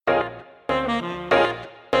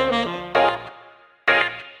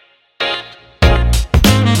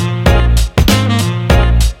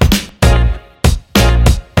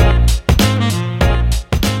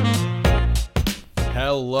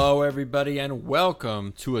everybody, and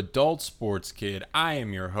welcome to Adult Sports Kid. I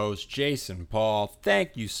am your host, Jason Paul.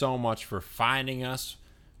 Thank you so much for finding us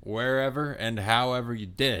wherever and however you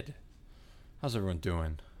did. How's everyone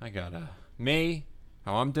doing? I got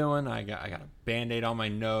how I'm doing. I got a Band-Aid on my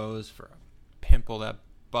nose for a pimple that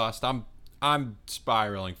bust. I'm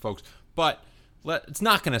spiraling, folks, but it's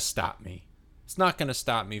not going to stop me. It's not going to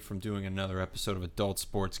stop me from doing another episode of Adult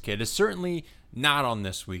Sports Kid. It's certainly not on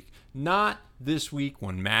this week. Not this week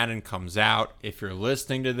when Madden comes out. If you're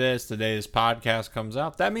listening to this, today this podcast comes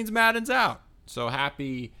out, that means Madden's out. So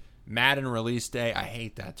happy Madden release day. I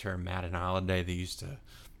hate that term, Madden holiday. They used to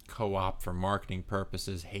co-op for marketing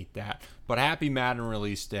purposes. Hate that. But happy Madden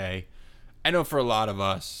release day. I know for a lot of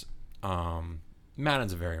us,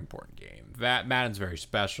 Madden's a very important game. Madden's very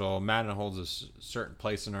special. Madden holds a certain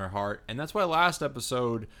place in our heart. And that's why last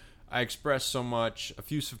episode I expressed so much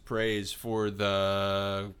effusive praise for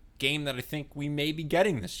the game that I think we may be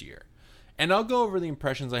getting this year. And I'll go over the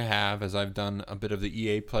impressions I have as I've done a bit of the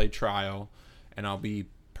EA Play trial, and I'll be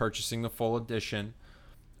purchasing the full edition.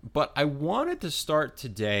 But I wanted to start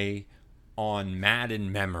today on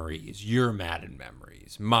Madden memories, your Madden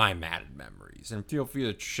memories, my Madden memories. And feel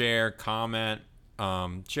free to share, comment,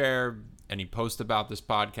 share any post about this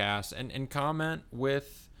podcast, and comment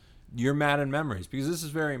with your Madden memories, because this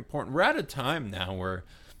is very important. We're at a time now where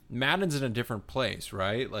Madden's in a different place,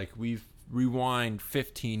 right? Like, we've rewind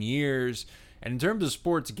 15 years, and in terms of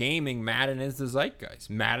sports gaming, Madden is the zeitgeist.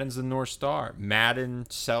 Madden's the North Star. Madden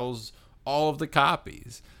sells all of the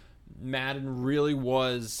copies. Madden really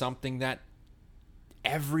was something that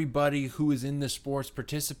everybody who was in the sports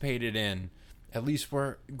participated in. At least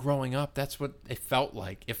we're growing up, that's what it felt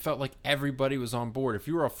like. It felt like everybody was on board. If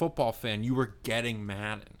you were a football fan, you were getting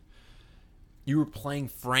Madden. You were playing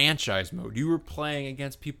franchise mode. You were playing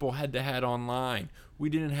against people head-to-head online. We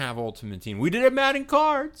didn't have Ultimate Team. We did have Madden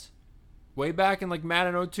cards. Way back in like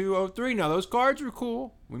Madden 02, 03. Now, those cards were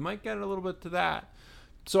cool. We might get a little bit to that.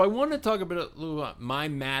 So I wanted to talk a little about my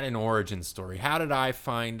Madden origin story. How did I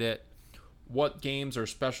find it? What games are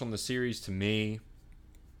special in the series to me?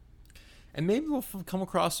 And maybe we'll come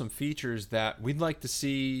across some features that we'd like to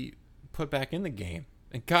see put back in the game.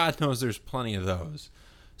 And God knows there's plenty of those.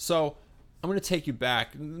 So I'm going to take you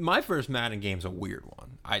back. My first Madden game's a weird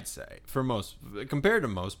one, I'd say, compared to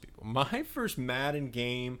most people. My first Madden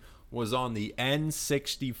game was on the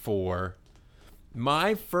N64.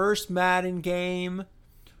 My first Madden game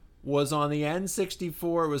was on the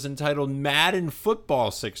N64. It was entitled Madden Football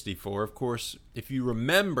 64. Of course, if you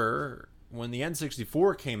remember, when the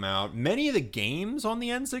N64 came out, many of the games on the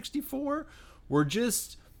N64 were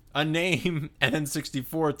just a name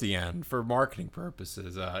N64 at the end for marketing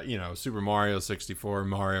purposes. Super Mario 64,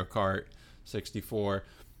 Mario Kart 64.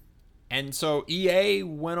 And so EA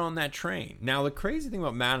went on that train. Now, the crazy thing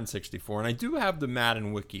about Madden 64, and I do have the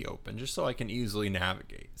Madden wiki open just so I can easily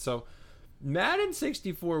navigate. So Madden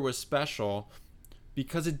 64 was special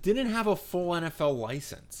because it didn't have a full NFL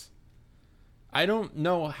license. I don't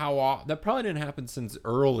know how that probably didn't happen since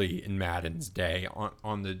early in Madden's day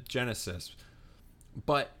on the Genesis,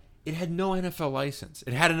 but it had no NFL license.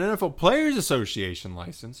 It had an NFL Players Association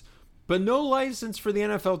license, but no license for the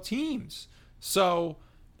NFL teams. So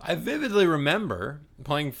I vividly remember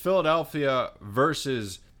playing Philadelphia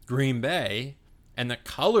versus Green Bay, and the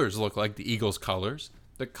colors looked like the Eagles' colors.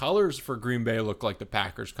 The colors for Green Bay looked like the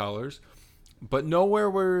Packers' colors, but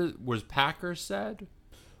nowhere was Packers said,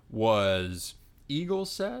 was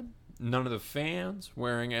Eagles said. None of the fans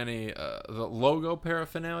wearing any the logo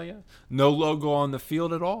paraphernalia. No logo on the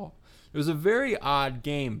field at all. It was a very odd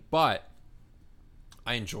game, but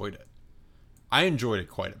I enjoyed it. I enjoyed it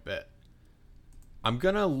quite a bit. I'm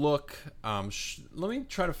gonna look. Let me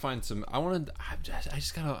try to find some.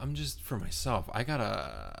 I'm just for myself. I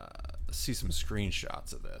gotta see some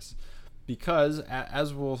screenshots of this, because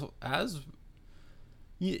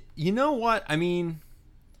you know what I mean.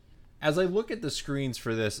 As I look at the screens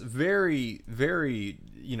for this, very, very,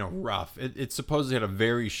 rough. It supposedly had a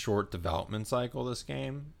very short development cycle, this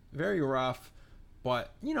game. Very rough.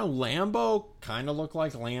 But, Lambeau kind of looked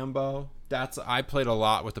like Lambeau. I played a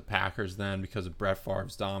lot with the Packers then because of Brett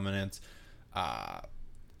Favre's dominance.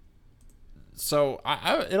 So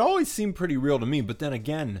it always seemed pretty real to me. But then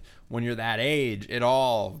again, when you're that age, it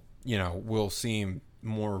all, will seem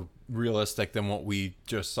more realistic than what we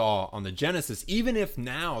just saw on the Genesis, even if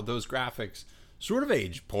now those graphics sort of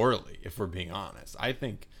age poorly, if we're being honest. I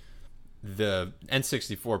think the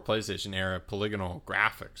N64 PlayStation era polygonal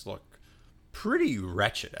graphics look pretty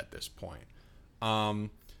wretched at this point. And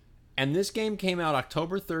this game came out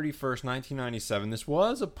October 31st, 1997. This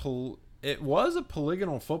was it was a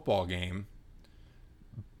polygonal football game,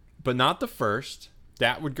 but not the first.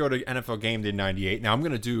 That would go to NFL Game Day 98. Now I'm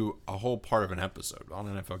going to do a whole part of an episode on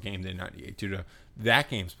NFL Game Day 98 due to that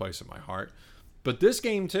game's place in my heart. But this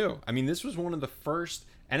game too. I mean, this was one of the first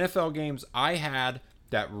NFL games I had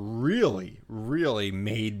that really, really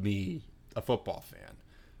made me a football fan.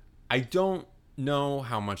 I don't know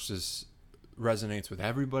how much this resonates with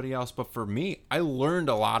everybody else, but for me, I learned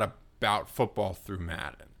a lot about football through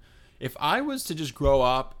Madden. If I was to just grow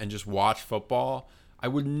up and just watch football, I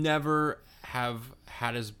would never have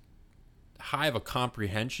had as high of a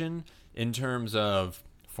comprehension in terms of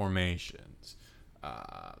formations,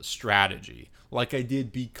 strategy, like I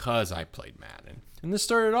did because I played Madden. And this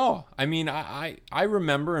started all. I mean, I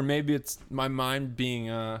remember, and maybe it's my mind being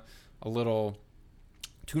a little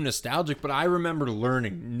too nostalgic, but I remember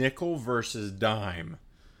learning nickel versus dime.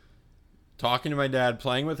 Talking to my dad,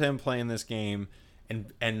 playing with him, playing this game,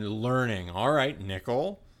 and learning, all right,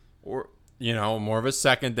 nickel, or, you know, more of a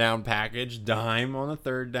second down package, dime on the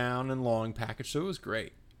third down and long package. So it was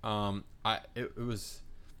great. It was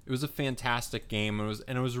a fantastic game.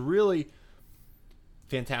 It was really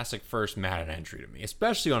fantastic first Madden entry to me,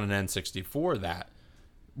 especially on an N64 that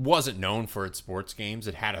wasn't known for its sports games.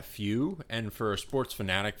 It had a few, and for a sports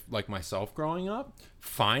fanatic like myself growing up,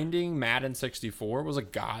 finding Madden 64 was a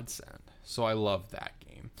godsend. So I loved that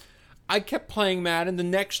game. I kept playing Madden. The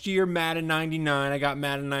next year, Madden 99, I got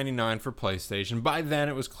Madden 99 for PlayStation. By then,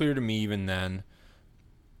 it was clear to me, even then,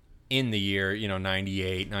 in the year,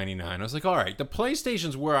 98, 99, I was like, all right, the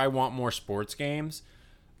PlayStation's where I want more sports games.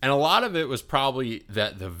 And a lot of it was probably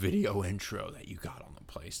the video intro that you got on the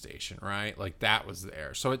PlayStation, right? Like, that was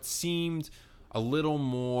there. So it seemed a little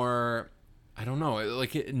more, I don't know,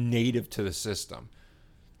 like native to the system.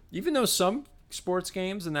 Even though some sports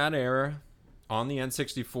games in that era on the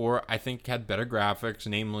N64, I think had better graphics.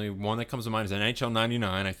 Namely, one that comes to mind is NHL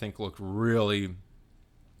 99. I think looked really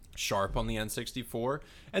sharp on the N64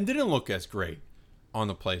 and didn't look as great on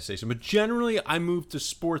the PlayStation. But generally, I moved to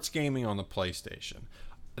sports gaming on the PlayStation.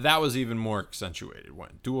 That was even more accentuated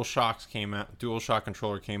when DualShock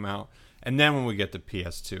controller came out, and then when we get to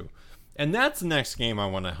PS2. And that's the next game I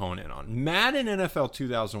want to hone in on. Madden NFL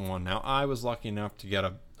 2001. Now, I was lucky enough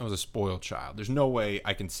to I was a spoiled child. There's no way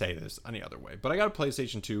I can say this any other way. But I got a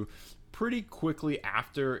PlayStation 2 pretty quickly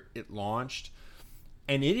after it launched.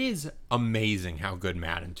 And it is amazing how good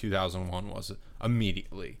Madden 2001 was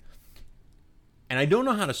immediately. And I don't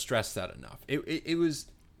know how to stress that enough. It was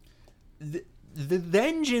the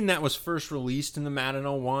engine that was first released in the Madden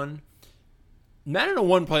 01. Madden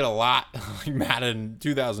 01 played a lot like Madden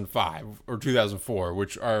 2005 or 2004,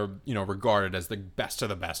 which are, regarded as the best of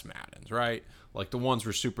the best Maddens, right? Like the ones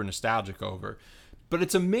we're super nostalgic over. But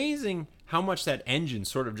it's amazing how much that engine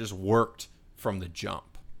sort of just worked from the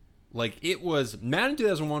jump. Like Madden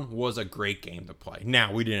 2001 was a great game to play.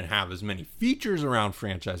 Now, we didn't have as many features around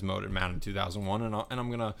franchise mode in Madden 2001, and I'm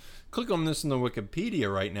going to click on this in the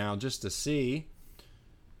Wikipedia right now just to see.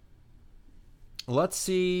 Let's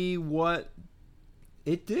see what...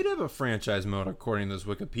 It did have a franchise mode according to this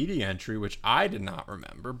Wikipedia entry, which I did not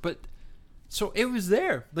remember. But so it was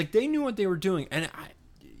there. Like, they knew what they were doing. And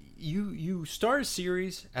you start a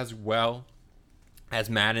series as well as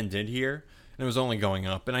Madden did here, and it was only going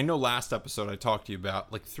up. And I know last episode I talked to you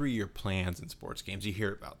about like 3-year plans in sports games. You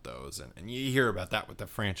hear about those, and you hear about that with the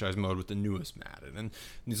franchise mode with the newest Madden, and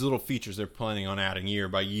these little features they're planning on adding year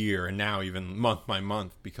by year, and now even month by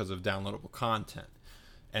month because of downloadable content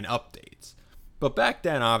and updates. But back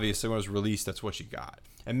then, obviously, when it was released, that's what you got.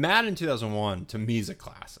 And Madden 2001, to me, is a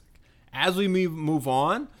classic. As we move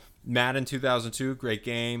on, Madden 2002, great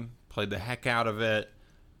game. Played the heck out of it.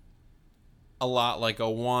 A lot like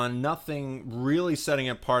 01. Nothing really setting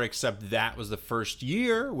it apart except that was the first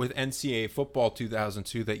year with NCAA Football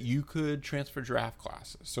 2002 that you could transfer draft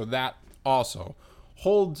classes. So that also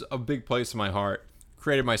holds a big place in my heart.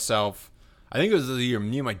 Created myself. I think it was the year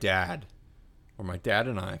me and my dad, or my dad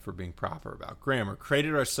and I, for being proper about grammar,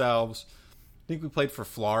 created ourselves. I think we played for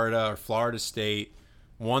Florida or Florida State,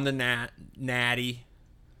 won the Natty,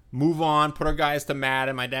 move on, put our guys to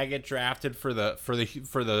Madden. My dad get drafted for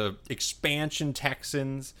the expansion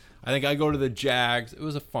Texans. I think I go to the Jags. It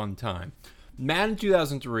was a fun time. Madden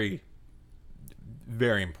 2003,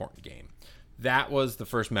 very important game. That was the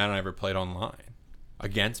first Madden I ever played online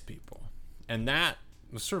against people, and that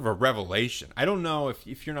was sort of a revelation. I don't know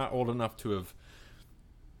if you're not old enough to have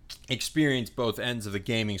experienced both ends of the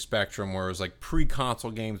gaming spectrum, where it was like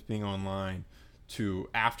pre-console games being online to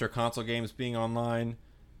after console games being online.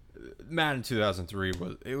 Madden 2003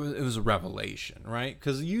 was a revelation, right?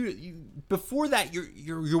 Because you before that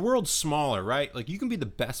your world's smaller, right? Like, you can be the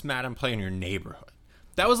best Madden player in your neighborhood.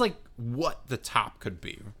 That was like what the top could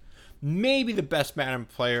be. maybe the best Madden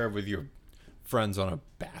player with your friends on a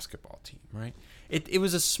basketball team, right? It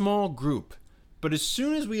was a small group. But as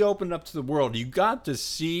soon as we opened up to the world, you got to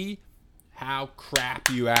see how crap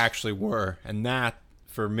you actually were. And that,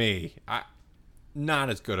 for me, not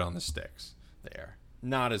as good on the sticks there.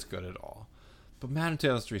 Not as good at all. But Madden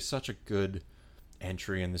 2003 is such a good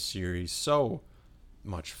entry in the series. So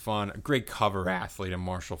much fun. A great cover athlete in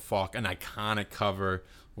Marshall Faulk. An iconic cover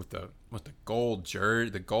with the gold jersey,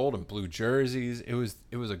 the gold and blue jerseys. It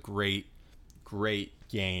was a great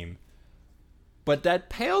game. But that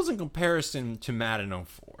pales in comparison to Madden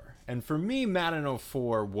 04. And for me, Madden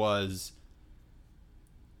 04 was...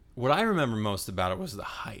 What I remember most about it was the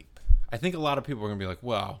hype. I think a lot of people are going to be like,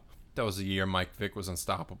 well, that was the year Mike Vick was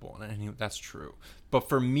unstoppable. And that's true. But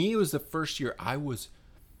for me, it was the first year I was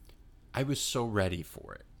so ready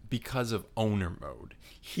for it because of owner mode.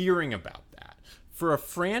 Hearing about that. For a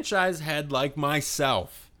franchise head like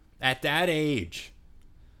myself, at that age...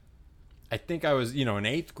 I think I was, in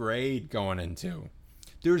 8th grade going into.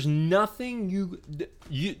 There's nothing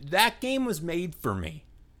that game was made for me.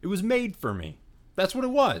 It was made for me. That's what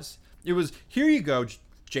it was. It was, here you go,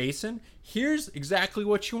 Jason. Here's exactly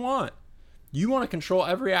what you want. You want to control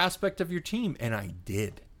every aspect of your team. And I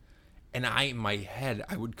did. And in my head,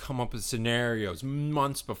 I would come up with scenarios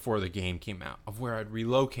months before the game came out of where I'd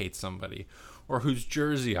relocate somebody or whose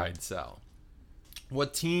jersey I'd sell.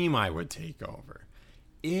 What team I would take over.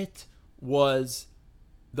 It was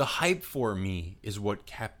the hype for me is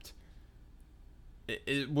what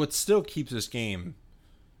what still keeps this game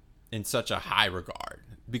in such a high regard.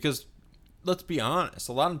 Because let's be honest,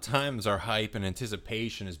 a lot of times our hype and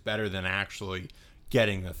anticipation is better than actually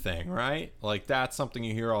getting the thing, right? Like that's something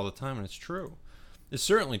you hear all the time, and it's true. It's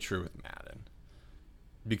certainly true with Madden.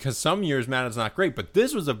 Because some years Madden's not great, but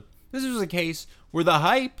this was a case where the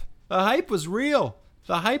hype was real.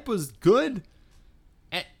 The hype was good.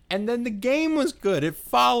 And then the game was good. It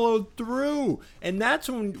followed through. And that's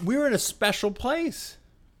when we were in a special place.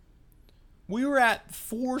 We were at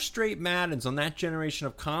 4 straight Maddens on that generation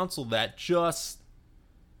of console that just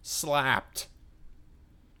slapped.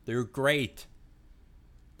 They were great.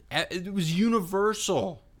 It was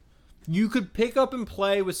universal. You could pick up and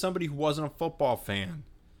play with somebody who wasn't a football fan.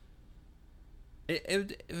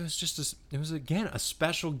 It was just it was again a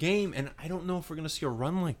special game, and I don't know if we're gonna see a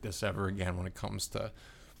run like this ever again when it comes to,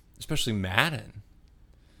 especially Madden.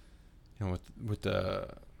 With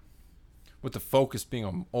the focus being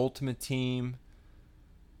on Ultimate Team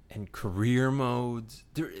and career modes,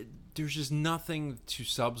 there's just nothing to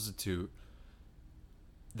substitute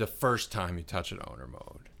the first time you touch an owner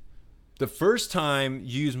mode. The first time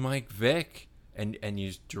you use Mike Vick and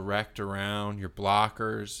you direct around your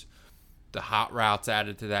blockers, the hot routes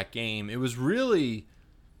added to that game. It was really,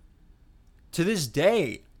 to this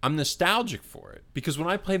day, I'm nostalgic for it. Because when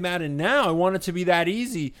I play Madden now, I want it to be that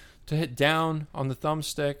easy to hit down on the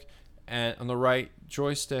thumbstick and on the right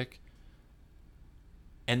joystick,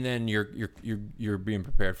 and then you're being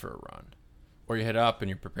prepared for a run. Or you hit up and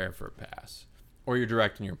you're prepared for a pass. Or you're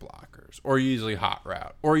directing your blockers. Or you usually hot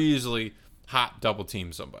route. Or you usually hot double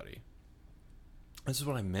team somebody. This is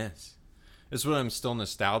what I miss. This is what I'm still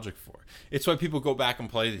nostalgic for. It's why people go back and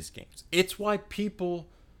play these games. It's why people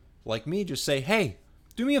like me just say, hey,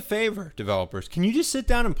 do me a favor, developers. Can you just sit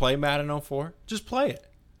down and play Madden 04? Just play it.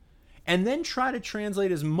 And then try to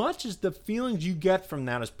translate as much as the feelings you get from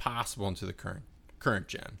that as possible into the current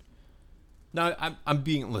gen. Now, I'm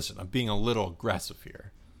being a little aggressive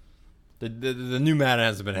here. The new Madden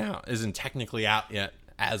hasn't been out, isn't technically out yet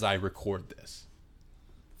as I record this.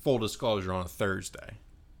 Full disclosure, on a Thursday.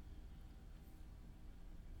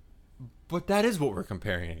 But that is what we're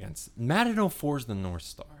comparing against. Madden 04 is the North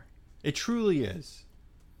Star. It truly is.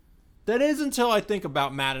 That is until I think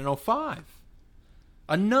about Madden 05.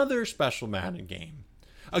 Another special Madden game.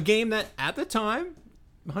 A game that, at the time,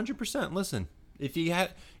 100%, listen, if you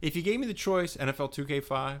gave me the choice, NFL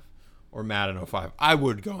 2K5 or Madden 05, I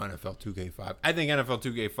would go NFL 2K5. I think NFL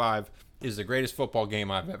 2K5 is the greatest football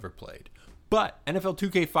game I've ever played. But NFL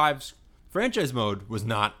 2K5's franchise mode was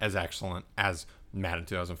not as excellent as Madden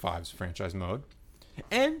 2005's franchise mode.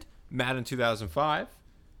 And Madden 2005,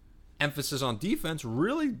 emphasis on defense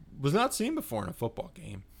really was not seen before in a football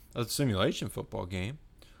game, a simulation football game,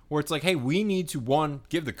 where it's like, hey, we need to, one,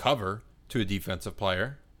 give the cover to a defensive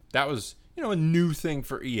player. That was, a new thing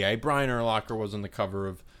for EA. Brian Urlacher was on the cover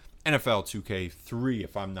of NFL 2K3,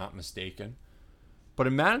 if I'm not mistaken. But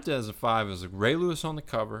in Madden 2005, it was like Ray Lewis on the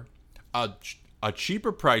cover, a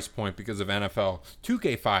cheaper price point because of NFL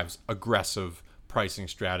 2K5's aggressive pricing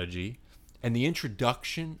strategy, and the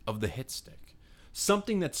introduction of the hit stick.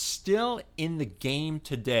 something that's still in the game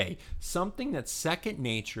today, something that's second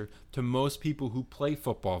nature to most people who play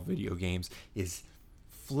football video games, is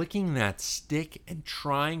flicking that stick and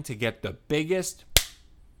trying to get the biggest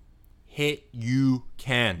hit you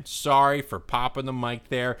can. Sorry for popping the mic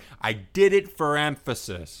there. I did it for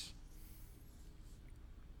emphasis.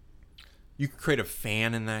 You could create a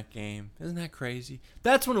fan in that game. Isn't that crazy?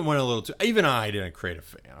 That's when it went a little too... Even I didn't create a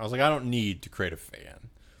fan. I was like, I don't need to create a fan.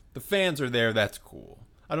 The fans are there. That's cool.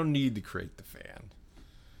 I don't need to create the fan.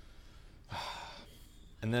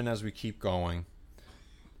 And then as we keep going,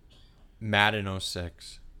 Madden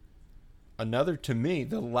 06. Another, to me,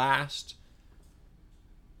 the last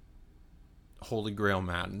Holy Grail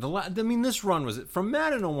Madden. This run was... From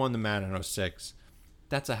Madden 01 to Madden 06,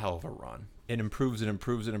 that's a hell of a run. It improves, it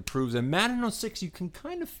improves, it improves. And Madden 06, you can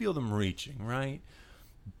kind of feel them reaching, right?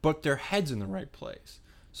 But their head's in the right place.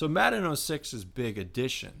 So Madden 06's big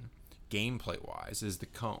addition, gameplay-wise, is the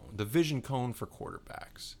cone. The vision cone for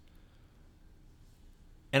quarterbacks.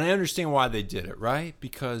 And I understand why they did it, right?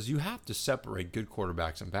 Because you have to separate good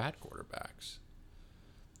quarterbacks and bad quarterbacks.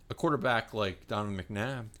 A quarterback like Donovan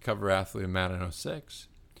McNabb, cover athlete of Madden 06,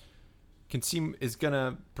 is going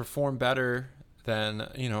to perform better than,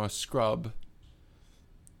 a scrub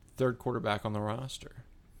third quarterback on the roster.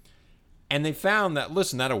 And they found that,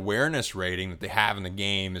 listen, that awareness rating that they have in the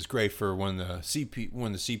game is great for when the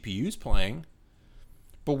CPU's playing.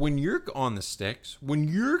 But when you're on the sticks, when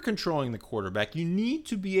you're controlling the quarterback, you need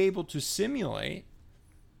to be able to simulate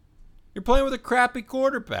you're playing with a crappy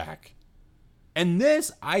quarterback. And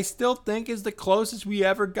this, I still think, is the closest we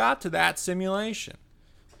ever got to that simulation.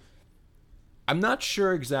 I'm not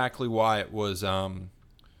sure exactly why it was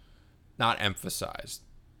not emphasized.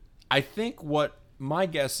 I think what my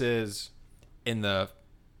guess is, in the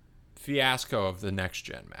fiasco of the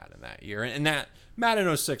next-gen Madden that year, and that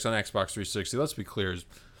Madden 06 on Xbox 360, let's be clear, is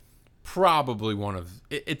probably one of...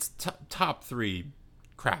 It's top 3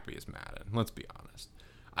 crappiest Madden, let's be honest.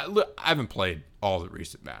 I haven't played all the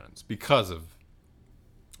recent Maddens because of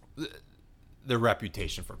their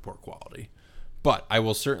reputation for poor quality. But I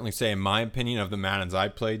will certainly say, in my opinion, of the Maddens I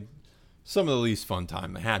played, some of the least fun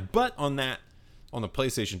time I had. But on the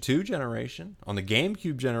PlayStation 2 generation, on the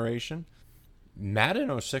GameCube generation,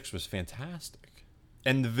 Madden 06 was fantastic.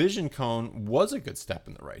 And the Vision Cone was a good step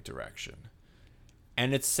in the right direction.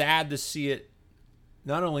 And it's sad to see it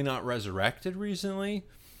not only not resurrected recently,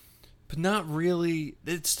 but not really...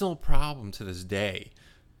 It's still a problem to this day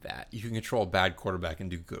that you can control a bad quarterback and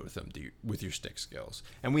do good with them with your stick skills.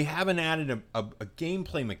 And we haven't added a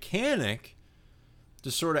gameplay mechanic to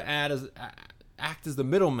sort of act as the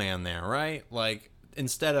middleman there, right? Like,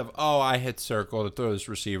 instead of, I hit circle to throw this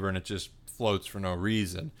receiver and it just floats for no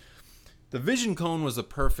reason. The Vision Cone was the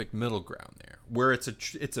perfect middle ground there, where it's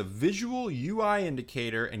a visual UI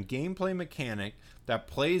indicator and gameplay mechanic that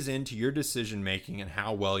plays into your decision making and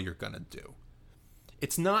how well you're going to do.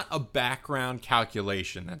 It's not a background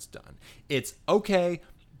calculation that's done. It's, okay,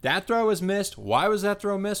 that throw was missed. Why was that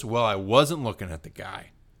throw missed? Well, I wasn't looking at the guy.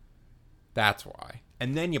 That's why.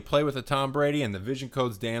 And then you play with a Tom Brady and the Vision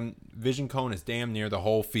Cone is damn near the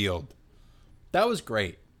whole field. That was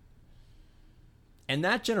great. And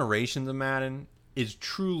that generation of Madden is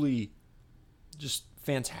truly just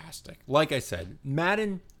fantastic. Like I said,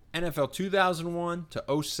 Madden NFL 2001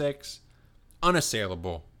 to 06,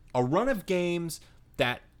 unassailable. A run of games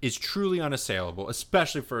that is truly unassailable,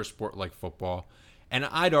 especially for a sport like football. And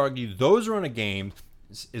I'd argue those run of games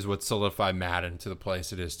is what solidified Madden to the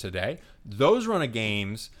place it is today. Those run of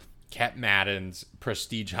games kept Madden's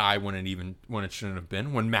prestige high when it shouldn't have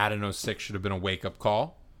been, when Madden 06 should have been a wake-up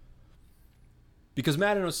call. Because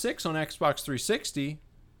Madden 06 on Xbox 360,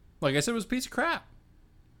 like I said, was a piece of crap.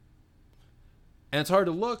 And it's hard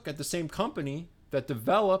to look at the same company that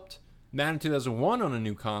developed Madden 2001 on a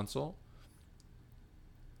new console,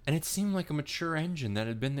 and it seemed like a mature engine that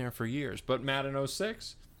had been there for years. But Madden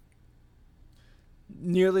 06,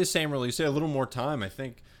 nearly the same release. A little more time. I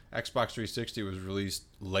think Xbox 360 was released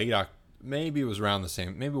late. Maybe it was around the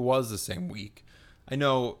same. Maybe it was the same week. I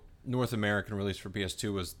know North American release for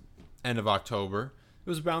PS2 was end of October. It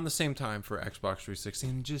was around the same time for Xbox 360,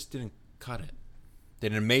 and just didn't cut it.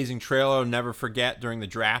 Did an amazing trailer, I'll never forget, during the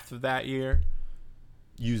draft of that year,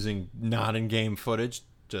 using not in-game footage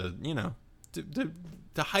to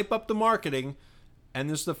hype up the marketing. And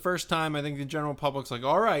this is the first time I think the general public's like,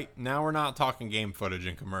 all right, now we're not talking game footage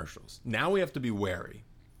in commercials. Now we have to be wary.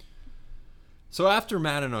 So after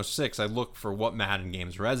Madden 06, I look for what Madden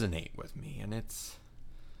games resonate with me, and it's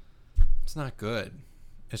not good.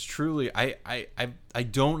 It's truly, I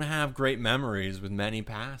don't have great memories with many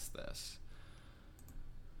past this.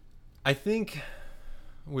 I think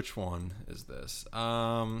Which one is this?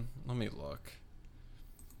 Let me look.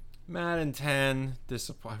 Madden 10.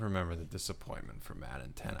 I remember the disappointment for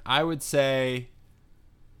Madden 10. I would say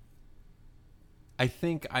I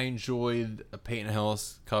think I enjoyed a Peyton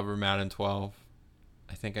Hillis cover Madden 12.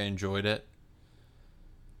 I think I enjoyed it.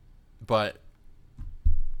 But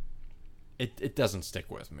it doesn't stick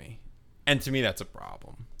with me. And to me, that's a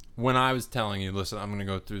problem. When I was telling you, listen, I'm going to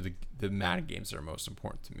go through the Madden games that are most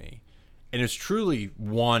important to me. And it's truly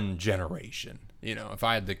one generation. You know, if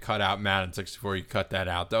I had to cut out Madden 64, you cut that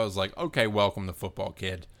out. That was like, okay, welcome to football,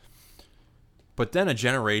 kid. But then a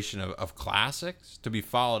generation of classics to be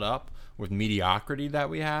followed up with mediocrity that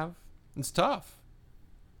we have, it's tough.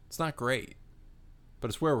 It's not great. But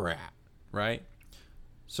it's where we're at, right?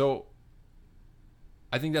 So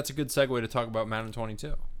I think that's a good segue to talk about Madden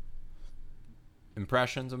 22.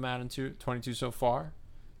 Impressions of Madden 22 so far?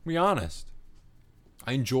 Be honest.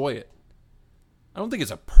 I enjoy it. I don't think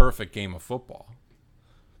it's a perfect game of football.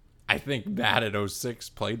 I think Madden 06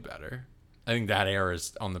 played better. I think that era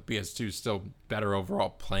is on the PS2 is still better overall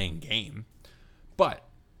playing game. But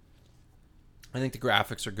I think the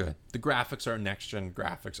graphics are good. The graphics are next-gen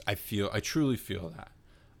graphics. I truly feel that.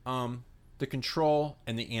 The control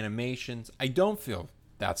and the animations, I don't feel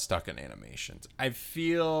that stuck in animations. I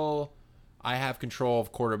feel I have control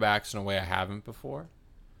of quarterbacks in a way I haven't before.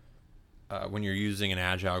 When you're using an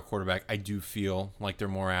agile quarterback, I do feel like they're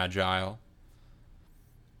more agile.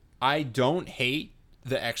 I don't hate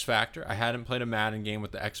the X Factor. I hadn't played a Madden game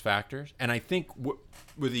with the X Factors. And I think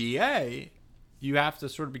with EA, you have to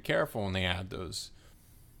sort of be careful when they add those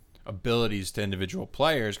abilities to individual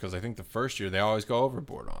players, because I think the first year they always go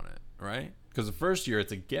overboard on it, right? Because the first year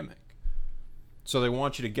it's a gimmick. So they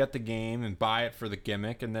want you to get the game and buy it for the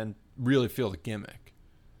gimmick and then really feel the gimmick.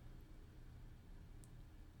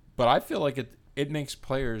 But I feel like it makes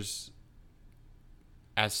players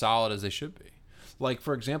as solid as they should be. Like,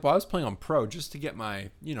 for example, I was playing on Pro just to get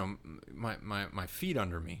my feet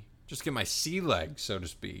under me, just to get my sea legs, so to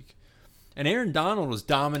speak. And Aaron Donald was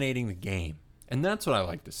dominating the game. And that's what I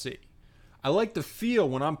like to see. I like to feel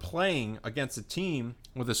when I'm playing against a team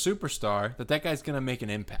with a superstar that guy's going to make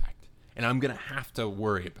an impact. And I'm going to have to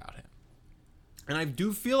worry about him. And I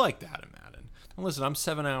do feel like that in Madden. And listen, I'm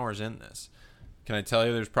 7 hours in this. Can I tell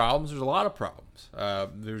you there's problems? There's a lot of problems.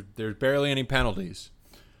 There's barely any penalties.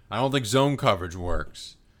 I don't think zone coverage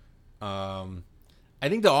works. I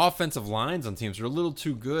think the offensive lines on teams are a little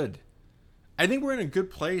too good. I think we're in a good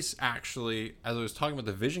place, actually, as I was talking about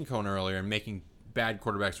the vision cone earlier and making bad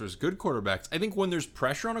quarterbacks versus good quarterbacks. I think when there's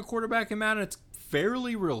pressure on a quarterback in Madden, it's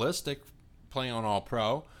fairly realistic playing on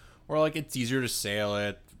All-Pro. Or, like, it's easier to sail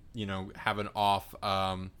it, have an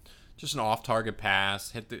just an off-target pass,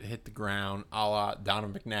 hit the ground, a la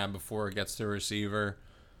Donovan McNabb before it gets to the receiver.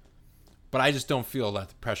 But I just don't feel that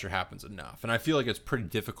the pressure happens enough. And I feel like it's pretty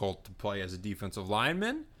difficult to play as a defensive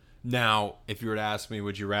lineman. Now, if you were to ask me,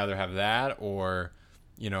 would you rather have that or,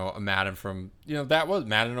 a Madden from, that was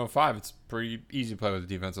Madden 05. It's pretty easy to play with a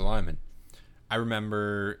defensive lineman. I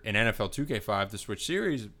remember in NFL 2K5, the Switch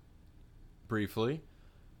Series, briefly,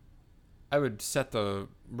 I would set the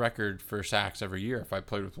record for sacks every year if I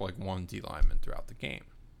played with like one D lineman throughout the game.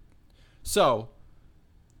 So,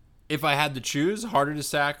 if I had to choose harder to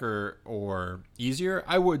sack or easier,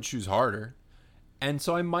 I would choose harder. And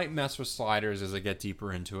so I might mess with sliders as I get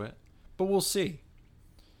deeper into it. But we'll see.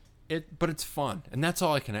 But it's fun. And that's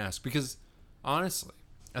all I can ask. Because, honestly,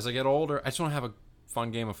 as I get older, I just want to have a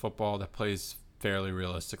fun game of football that plays fairly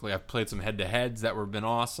realistically. I've played some head-to-heads that have been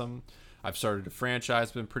awesome. I've started a franchise.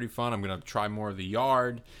 It's been pretty fun. I'm going to try more of the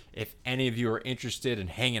yard. If any of you are interested in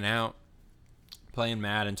hanging out, playing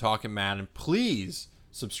Madden, talking Madden, please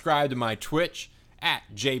subscribe to my Twitch at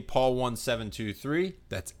jpaul1723.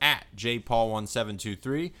 That's at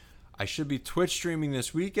jpaul1723. I should be Twitch streaming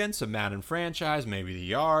this weekend, some Madden franchise, maybe the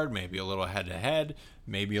yard, maybe a little head-to-head,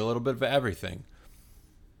 maybe a little bit of everything.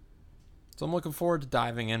 So I'm looking forward to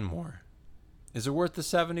diving in more. Is it worth the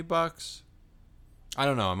 $70? I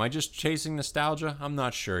don't know. Am I just chasing nostalgia? I'm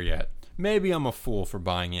not sure yet. Maybe I'm a fool for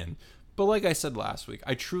buying in. But like I said last week,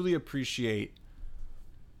 I truly appreciate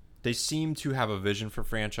they seem to have a vision for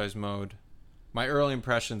franchise mode. My early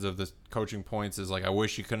impressions of the coaching points is like I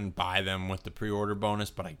wish you couldn't buy them with the pre-order bonus,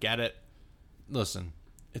 but I get it. Listen,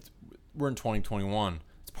 we're in 2021.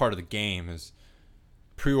 It's part of the game is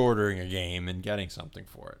pre-ordering a game and getting something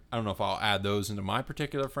for it. I don't know if I'll add those into my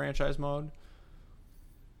particular franchise mode,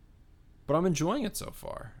 but I'm enjoying it so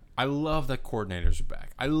far. I love that coordinators are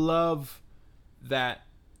back. I love that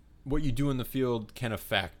what you do in the field can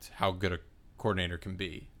affect how good a coordinator can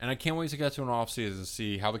be. And I can't wait to get to an offseason to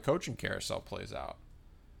see how the coaching carousel plays out.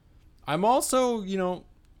 I'm also,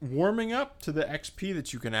 warming up to the XP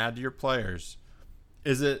that you can add to your players.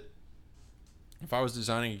 Is it, if I was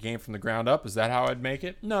designing a game from the ground up, is that how I'd make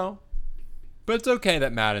it? No. But it's okay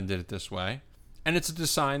that Madden did it this way. And it's a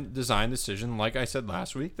design decision, like I said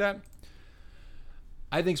last week, that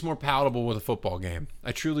I think is more palatable with a football game.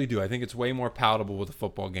 I truly do. I think it's way more palatable with a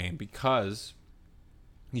football game because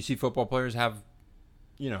you see football players have,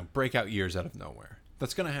 breakout years out of nowhere.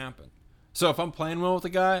 That's going to happen. So if I'm playing well with a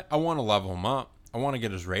guy, I want to level him up. I want to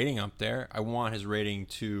get his rating up there. I want his rating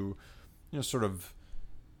to, sort of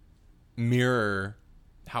mirror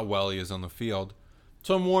how well he is on the field.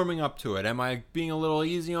 So I'm warming up to it. Am I being a little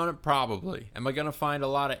easy on it? Probably. Am I going to find a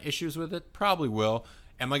lot of issues with it? Probably will.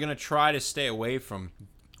 Am I going to try to stay away from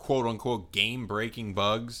quote-unquote game-breaking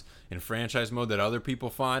bugs in franchise mode that other people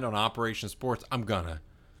find on Operation Sports? I'm gonna.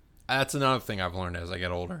 That's another thing I've learned as I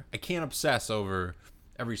get older. I can't obsess over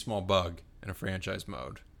every small bug in a franchise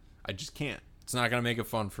mode. I just can't. It's not going to make it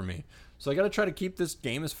fun for me. So I got to try to keep this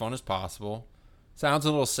game as fun as possible. Sounds a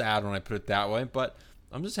little sad when I put it that way, but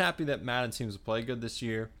I'm just happy that Madden seems to play good this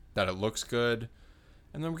year, that it looks good,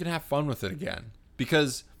 and then we can have fun with it again.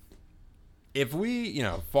 Because if we,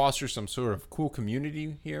 foster some sort of cool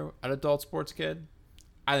community here at Adult Sports Kid,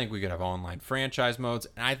 I think we could have online franchise modes,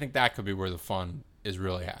 and I think that could be where the fun is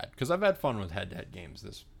really had. Because I've had fun with head-to-head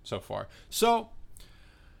games so far. So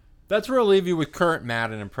that's where I'll leave you with current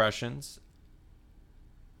Madden impressions.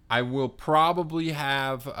 I will probably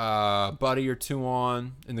have a buddy or two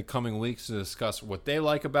on in the coming weeks to discuss what they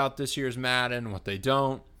like about this year's Madden, what they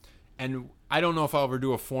don't. And I don't know if I'll ever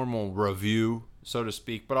do a formal review, so to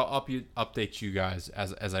speak, but I'll update you guys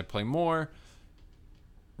as I play more.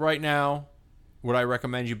 Right now, would I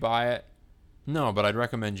recommend you buy it? No, but I'd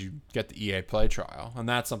recommend you get the EA Play trial. And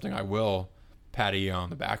that's something I will pat EA on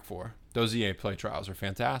the back for. Those EA Play trials are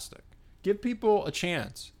fantastic. Give people a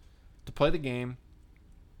chance to play the game.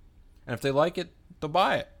 And if they like it, they'll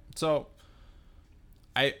buy it. So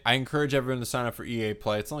I encourage everyone to sign up for EA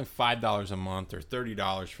Play. It's only $5 a month or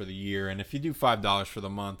 $30 for the year. And if you do $5 for the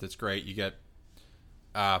month, it's great. You get,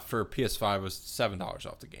 for PS5, it was $7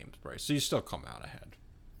 off the game's price. So you still come out ahead.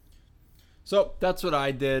 So that's what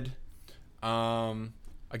I did.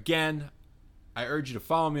 Again, I urge you to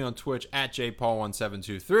follow me on Twitch at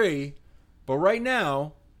jpaul1723. But right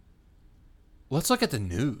now, let's look at the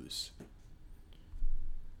news.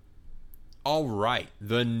 All right,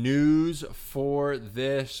 the news for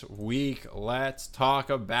this week. Let's talk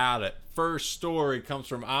about it. First story comes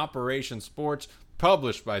from Operation Sports,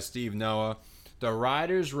 published by Steve Noah. The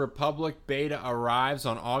Riders Republic beta arrives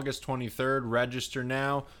on August 23rd. Register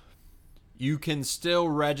now. You can still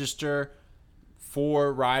register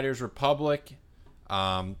for Riders Republic.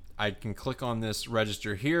 I can click on this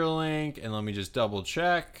register here link, and let me just double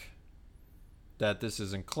check that this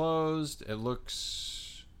isn't closed. It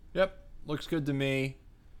looks, looks good to me.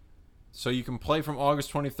 So you can play from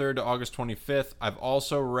August 23rd to August 25th. I've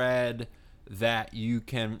also read that you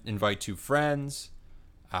can invite 2 friends.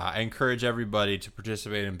 I encourage everybody to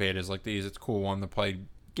participate in betas like these. It's cool, one, to play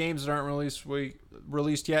games that aren't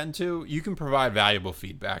released yet, and 2, you can provide valuable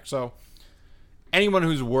feedback. So anyone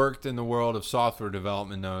who's worked in the world of software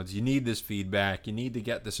development nodes, you need this feedback. You need to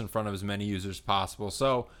get this in front of as many users as possible.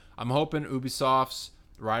 So I'm hoping Ubisoft's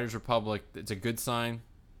Riders Republic, it's a good sign,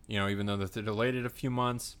 even though they're delayed it a few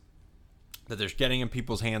months, that they're getting in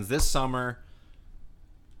people's hands this summer,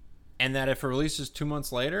 and that if it releases 2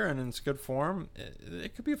 months later and in its good form,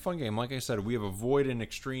 it could be a fun game. Like I said, we have Avoid and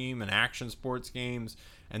Extreme and action sports games,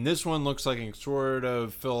 and this one looks like it sort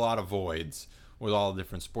of fill a lot of voids with all the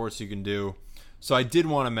different sports you can do. So I did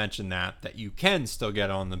want to mention that you can still get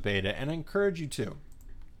on the beta, and I encourage you to.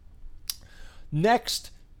 Next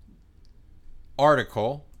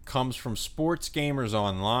article comes from Sports Gamers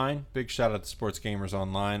Online. Big shout out to Sports Gamers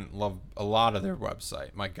Online. Love a lot of their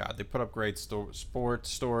website. My God, they put up great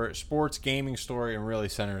sports gaming story, and really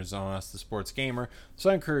centers on us, the sports gamer. So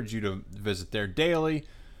I encourage you to visit there daily.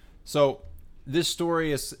 So this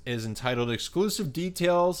story is entitled "Exclusive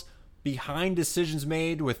Details Behind Decisions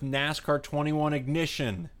Made with NASCAR 21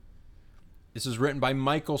 Ignition." This is written by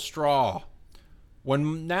Michael Straw.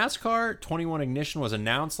 When NASCAR 21 Ignition was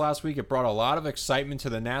announced last week, it brought a lot of excitement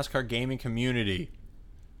to the NASCAR gaming community.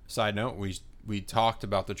 Side note, we talked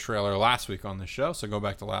about the trailer last week on the show, so go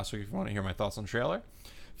back to last week if you want to hear my thoughts on the trailer.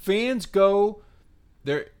 Fans go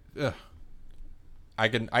there. I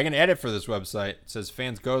can edit for this website. It says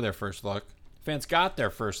fans go their first look. Fans got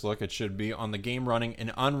their first look, it should be, on the game running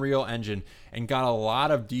in Unreal Engine, and got a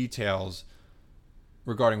lot of details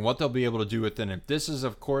regarding what they'll be able to do within it. This is,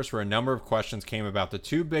 of course, where a number of questions came about, the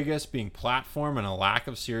 2 biggest being platform and a lack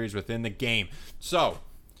of series within the game. So,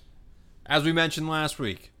 As we mentioned last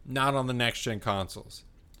week, not on the next-gen consoles.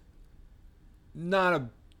 Not a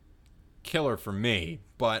killer for me,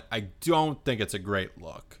 but I don't think it's a great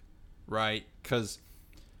look, right? Because,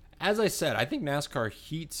 as I said, I think NASCAR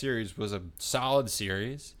Heat Series was a solid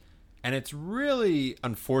series, and it's really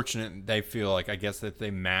unfortunate they feel like, I guess, that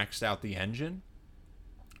they maxed out the engine.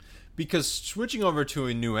 Because switching over to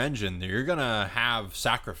a new engine, you're going to have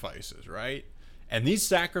sacrifices, right? And these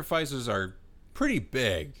sacrifices are pretty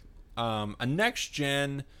big. A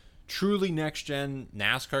next-gen, truly next-gen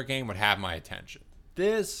NASCAR game would have my attention.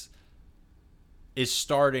 This is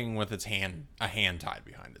starting with a hand tied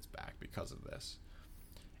behind its back because of this.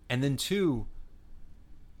 And then two,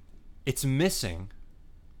 it's missing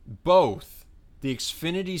both the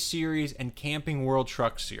Xfinity Series and Camping World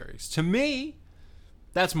Truck Series. To me,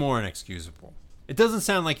 that's more inexcusable. It doesn't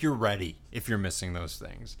sound like you're ready if you're missing those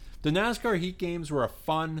things. The NASCAR Heat games were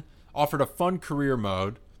offered a fun career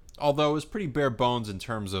mode, although it was pretty bare bones in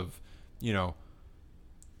terms of,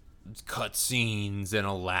 cut scenes and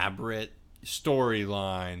elaborate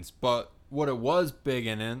storylines. But what it was big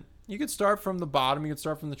in, you could start from the bottom, you could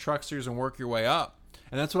start from the truck series and work your way up.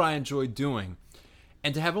 And that's what I enjoyed doing.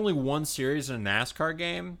 And to have only one series in a NASCAR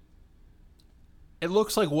game, it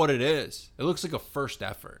looks like what it is. It looks like a first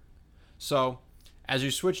effort. So as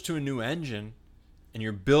you switch to a new engine and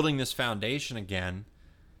you're building this foundation again,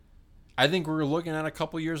 I think we're looking at a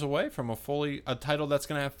couple years away from a title that's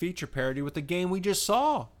going to have feature parity with the game we just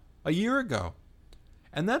saw a year ago.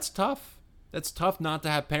 And that's tough. That's tough not to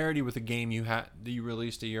have parity with a game that you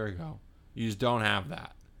released a year ago. You just don't have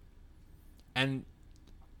that. And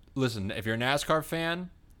listen, if you're a NASCAR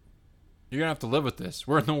fan, you're going to have to live with this.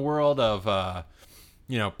 We're in the world of,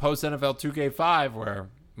 post NFL 2K5 where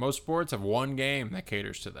most sports have one game that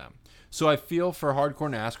caters to them. So I feel for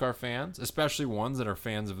hardcore NASCAR fans, especially ones that are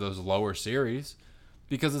fans of those lower series,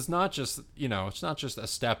 because it's not just, it's not just a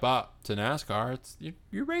step up to NASCAR.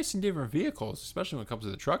 You're racing different vehicles, especially when it comes to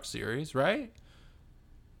the truck series, right?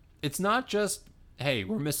 It's not just, hey,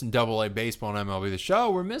 we're missing AA baseball and MLB The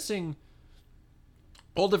Show. We're missing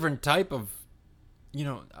all different type of,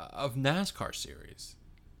 of NASCAR series.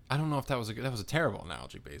 I don't know if that was a terrible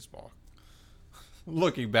analogy, baseball.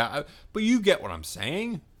 Looking back, but you get what I'm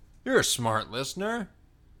saying. You're a smart listener.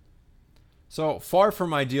 So far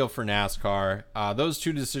from ideal for NASCAR. Those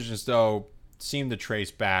two decisions, though, seem to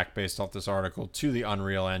trace back, based off this article, to the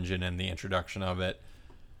Unreal Engine and the introduction of it.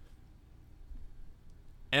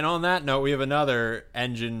 And on that note, we have another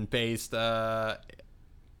engine-based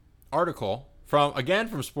article from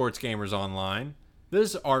Sports Gamers Online.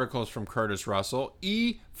 This article is from Curtis Russell.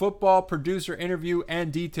 eFootball producer interview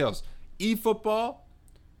and details. eFootball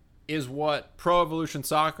is what Pro Evolution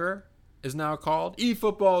Soccer is now called.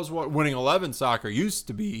 eFootball is what Winning 11 Soccer used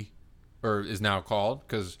to be, or is now called,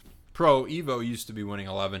 because Pro Evo used to be Winning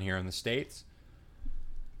 11 here in the States.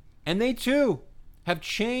 And they, too, have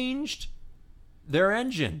changed their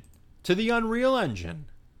engine to the Unreal Engine.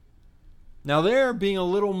 Now, they're being a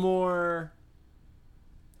little more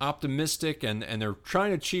optimistic, and they're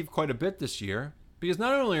trying to achieve quite a bit this year, because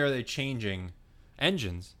not only are they changing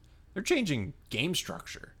engines, they're changing game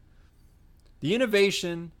structure. The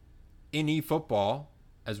innovation in eFootball,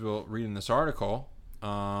 as we'll read in this article,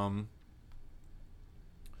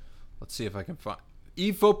 let's see if I can find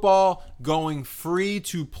eFootball going free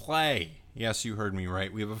to play. Yes, you heard me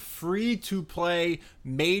right. We have a free-to-play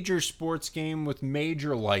major sports game with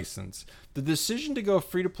major license. The decision to go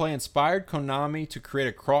free-to-play inspired Konami to create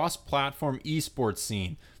a cross-platform esports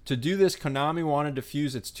scene. To do this, Konami wanted to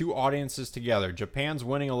fuse its two audiences together, Japan's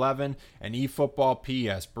Winning 11 and eFootball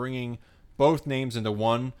PS. Bringing both names into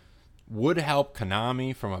one would help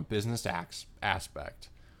Konami from a business aspect.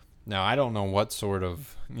 Now, I don't know what sort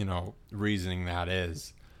of, reasoning that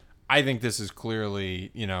is. I think this is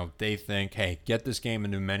clearly, they think, hey, get this game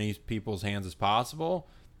into many people's hands as possible,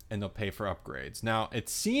 and they'll pay for upgrades. Now, it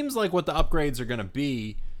seems like what the upgrades are going to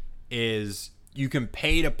be is you can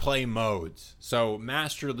pay to play modes. So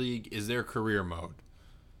Master League is their career mode,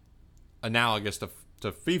 analogous to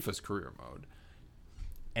FIFA's career mode.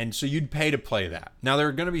 And so you'd pay to play that. Now, there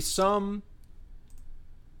are going to be some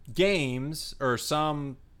games or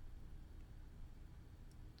some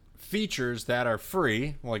features that are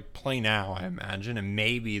free, like Play Now, I imagine, and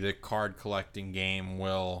maybe the card collecting game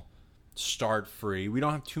will start free. We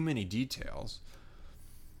don't have too many details.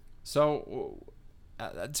 So,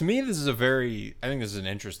 to me, this is I think this is an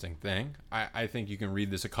interesting thing. I think you can read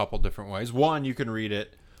this a couple different ways. One, you can read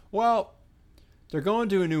it, well, they're going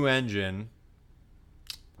to a new engine.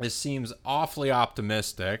 This seems awfully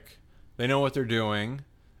optimistic. They know what they're doing.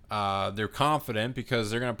 they're confident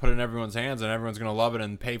because they're going to put it in everyone's hands and everyone's going to love it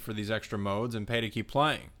and pay for these extra modes and pay to keep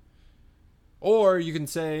playing. Or you can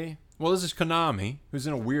say, well, this is Konami, who's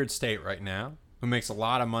in a weird state right now, who makes a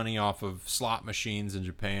lot of money off of slot machines in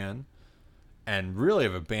Japan and really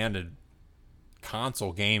have abandoned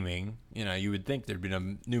console gaming. You know, you would think there'd be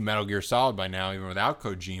a new Metal Gear Solid by now, even without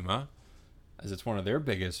Kojima, as it's one of their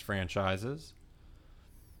biggest franchises.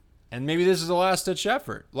 And maybe this is a last-ditch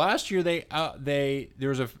effort. Last year, there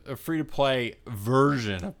was a free-to-play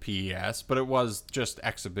version of PES, but it was just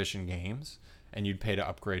exhibition games, and you'd pay to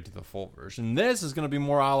upgrade to the full version. This is going to be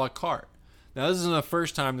more a la carte. Now, this isn't the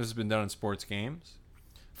first time this has been done in sports games.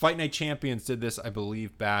 Fight Night Champions did this, I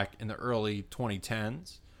believe, back in the early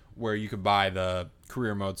 2010s, where you could buy the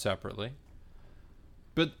career mode separately.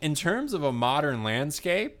 But in terms of a modern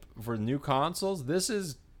landscape for new consoles, this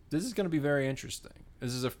is going to be very interesting.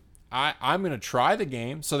 I'm going to try the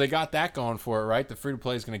game, so they got that going for it, right? The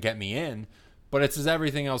free-to-play is going to get me in, but is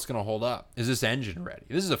everything else going to hold up? Is this engine ready?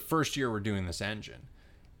 This is the first year we're doing this engine.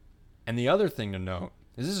 And the other thing to note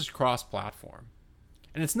is this is cross-platform.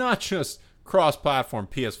 And it's not just cross-platform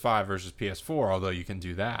PS5 versus PS4, although you can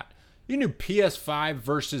do that. You can do PS5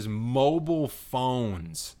 versus mobile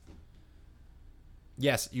phones.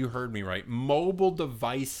 Yes, you heard me right. Mobile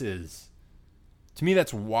devices. To me,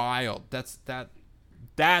 that's wild.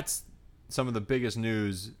 That's some of the biggest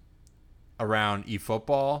news around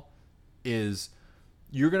eFootball is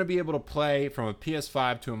you're going to be able to play from a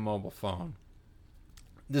PS5 to a mobile phone.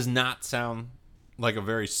 Does not sound like a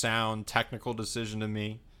very sound technical decision to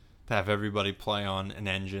me to have everybody play on an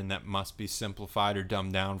engine that must be simplified or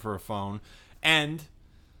dumbed down for a phone. And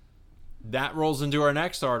that rolls into our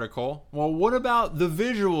next article. Well, what about the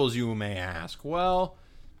visuals, you may ask? Well,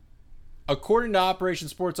 according to Operation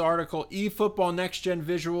Sports article, eFootball Next Gen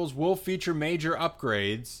visuals will feature major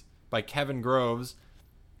upgrades by Kevin Groves.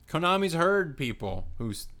 Konami's heard people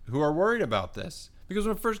who are worried about this. Because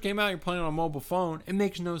when it first came out, you're playing on a mobile phone, it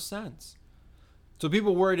makes no sense. So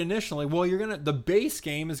people worried initially, well, the base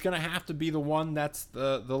game is gonna have to be the one that's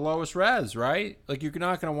the lowest res, right? Like you're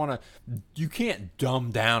not gonna you can't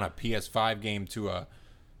dumb down a PS5 game to a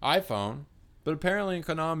iPhone, but apparently in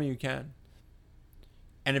Konami you can.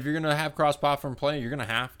 And if you're gonna have cross-platform play, you're gonna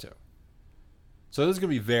have to. So this is gonna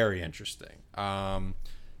be very interesting. All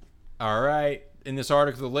right. In this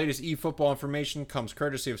article, the latest eFootball information comes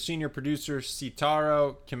courtesy of senior producer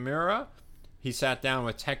Sitaro Kimura. He sat down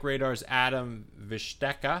with Tech Radar's Adam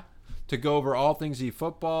Vishteka to go over all things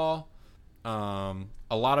eFootball.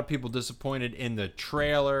 A lot of people disappointed in the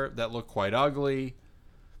trailer that looked quite ugly.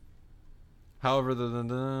 However,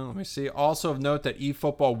 let me see. Also of note that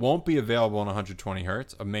eFootball won't be available on 120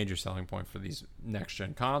 Hz, a major selling point for these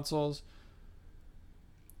next-gen consoles.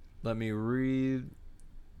 Let me read.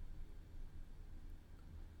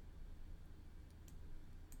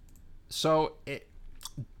 So,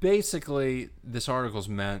 basically, this article's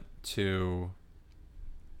meant to,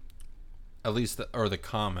 at least the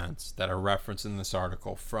comments that are referenced in this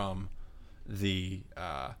article from the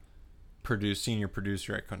senior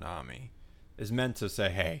producer at Konami, is meant to say,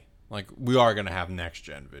 hey, like, we are going to have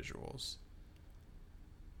next-gen visuals.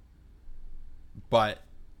 But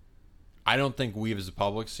I don't think we've as a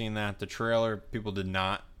public seen that. The trailer, people did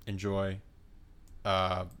not enjoy.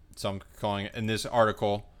 Some calling it, in this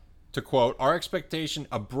article, to quote, our expectations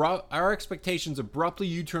abruptly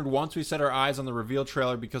U-turned once we set our eyes on the reveal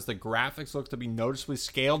trailer because the graphics look to be noticeably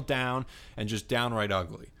scaled down and just downright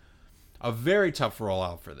ugly. A very tough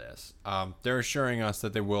rollout for this. They're assuring us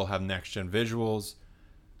that they will have next-gen visuals.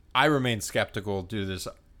 I remain skeptical due to this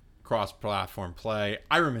cross-platform play.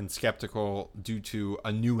 I remain skeptical due to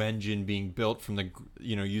a new engine being built from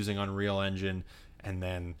using Unreal Engine and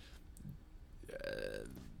then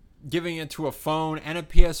giving it to a phone and a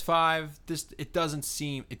PS5.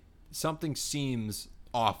 Something seems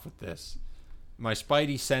off with this. My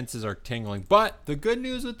spidey senses are tingling. But the good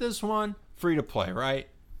news with this one, free to play, right?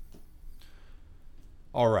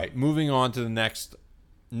 All right, moving on to the next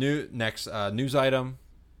news item.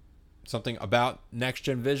 Something about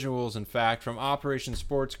next-gen visuals, in fact, from Operation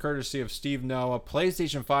Sports, courtesy of Steve Noah.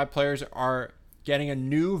 PlayStation 5 players are getting a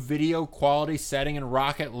new video quality setting in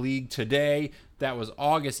Rocket League today. That was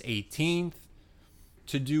August 18th.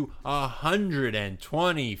 To do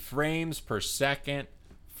 120 frames per second.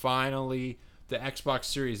 Finally, the Xbox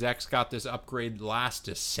Series X got this upgrade last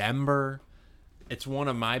December. It's one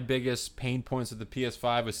of my biggest pain points of the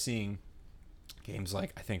PS5 was seeing games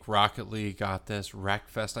like, I think Rocket League got this.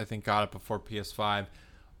 Wreckfest, I think, got it before PS5.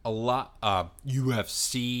 A lot.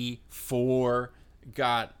 UFC 4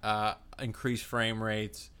 got increased frame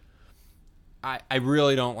rates. I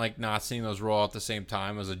really don't like not seeing those roll at the same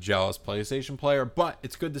time as a jealous PlayStation player, but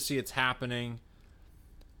it's good to see it's happening.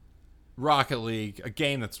 Rocket League, a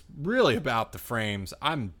game that's really about the frames.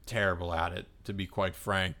 I'm terrible at it, to be quite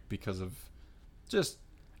frank, because of just,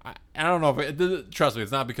 I don't know if it, trust me,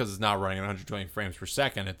 it's not because it's not running at 120 frames per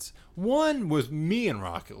second. It's one, with me in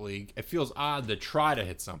Rocket League, it feels odd to try to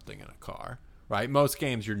hit something in a car, right? Most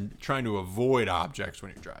games you're trying to avoid objects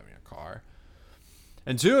when you're driving a car.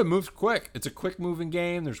 And two, it moves quick. It's a quick moving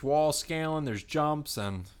game. There's wall scaling, there's jumps,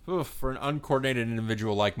 and for an uncoordinated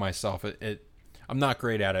individual like myself, I'm not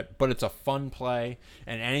great at it, but it's a fun play,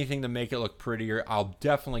 and anything to make it look prettier, I'll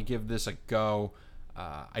definitely give this a go.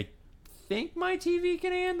 I think my TV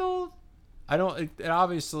can handle. I think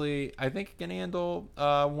it can handle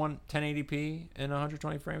 1080p and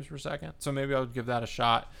 120 frames per second, so maybe I'll give that a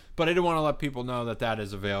shot. But I do want to let people know that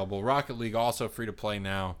is available. Rocket League also free to play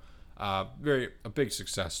now. A big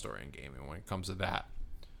success story in gaming when it comes to that.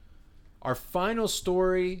 Our final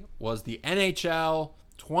story was the NHL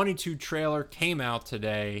 22 trailer came out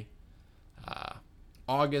today,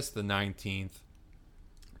 August the 19th.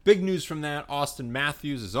 Big news from that, Auston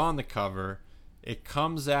Matthews is on the cover. It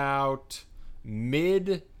comes out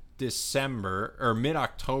mid-December, or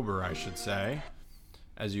mid-October, I should say,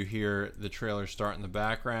 as you hear the trailer start in the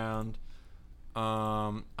background.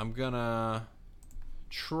 I'm going to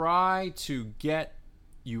try to get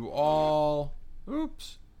you all...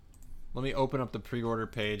 Oops. Let me open up the pre-order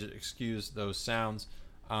page. Excuse those sounds.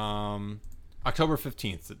 October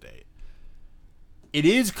 15th, the date. It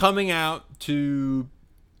is coming out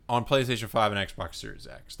on PlayStation 5 and Xbox Series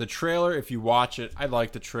X. The trailer, if you watch it, I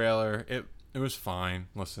like the trailer. It was fine.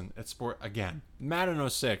 Listen, it's sport again. Madden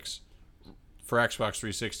 06 for Xbox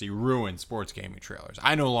 360 ruined sports gaming trailers.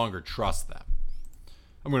 I no longer trust them.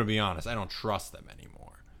 I'm going to be honest. I don't trust them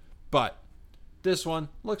anymore. But this one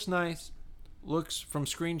looks nice. Looks, from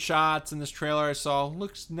screenshots in this trailer I saw,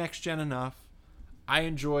 looks next-gen enough. I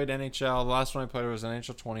enjoyed NHL. The last one I played was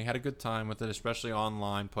NHL 20. Had a good time with it, especially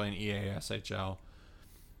online, playing EA SHL.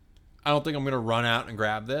 I don't think I'm going to run out and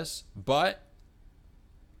grab this, but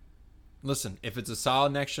listen, if it's a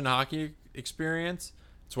solid next-gen hockey experience,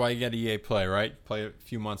 that's why you get EA Play, right? Play it a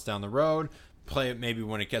few months down the road. Play it maybe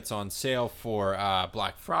when it gets on sale for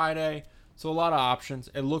Black Friday. So a lot of options.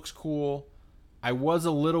 It looks cool. I was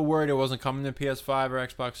a little worried it wasn't coming to PS5 or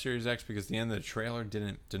Xbox Series X because the end of the trailer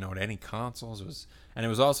didn't denote any consoles. It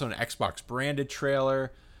was also an Xbox branded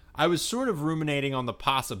trailer. I was sort of ruminating on the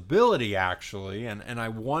possibility, actually, and I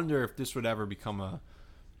wonder if this would ever become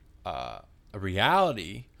a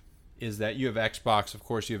reality, is that you have Xbox, of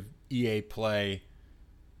course, you have EA Play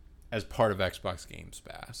as part of Xbox Games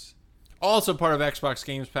Pass. Also part of Xbox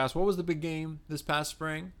Games Pass, what was the big game this past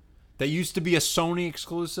spring that used to be a Sony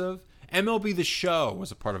exclusive? MLB The Show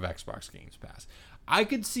was a part of Xbox Games Pass. I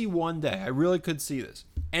could see one day, I really could see this,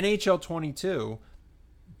 NHL 22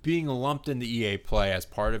 being lumped into EA Play as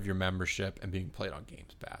part of your membership and being played on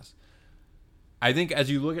Games Pass. I think as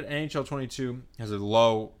you look at NHL 22 as a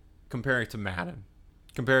low, compare it to Madden,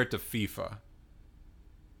 compare it to FIFA,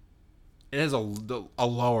 it has a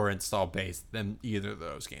lower install base than either of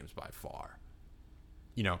those games by far.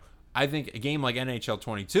 You know, I think a game like NHL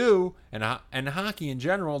 22 and hockey in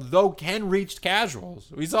general, though, can reach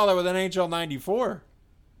casuals. We saw that with NHL 94,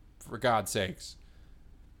 for God's sakes.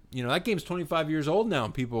 You know, that game's 25 years old now,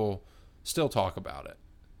 and people still talk about it.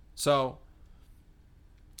 So,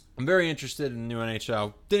 I'm very interested in the new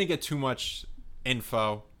NHL. Didn't get too much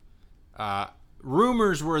info.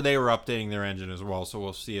 Rumors were they were updating their engine as well, so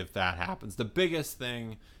we'll see if that happens. The biggest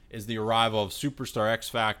thing is the arrival of Superstar X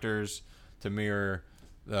Factors to mirror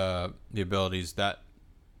the abilities that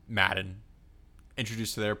Madden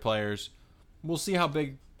introduced to their players. We'll see how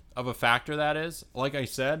big of a factor that is. Like I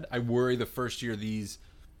said, I worry the first year these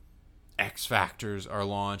X Factors are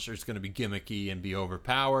launched, it's going to be gimmicky and be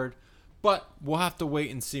overpowered. But we'll have to wait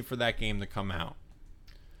and see for that game to come out.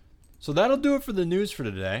 So that'll do it for the news for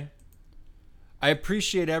today. I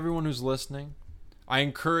appreciate everyone who's listening. I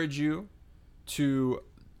encourage you to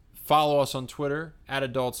follow us on Twitter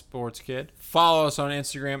 @AdultSportsKid. Follow us on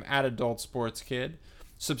Instagram @AdultSportsKid.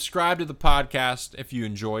 Subscribe to the podcast if you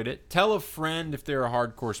enjoyed it. Tell a friend if they're a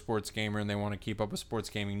hardcore sports gamer and they want to keep up with sports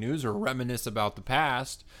gaming news or reminisce about the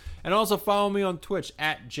past. And also follow me on Twitch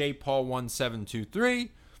 @JPaul1723.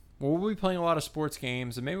 We'll be playing a lot of sports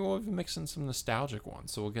games, and maybe we'll even mix in some nostalgic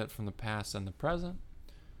ones, so we'll get from the past and the present.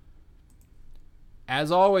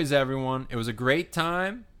 As always, everyone, it was a great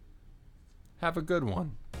time. Have a good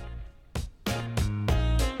one.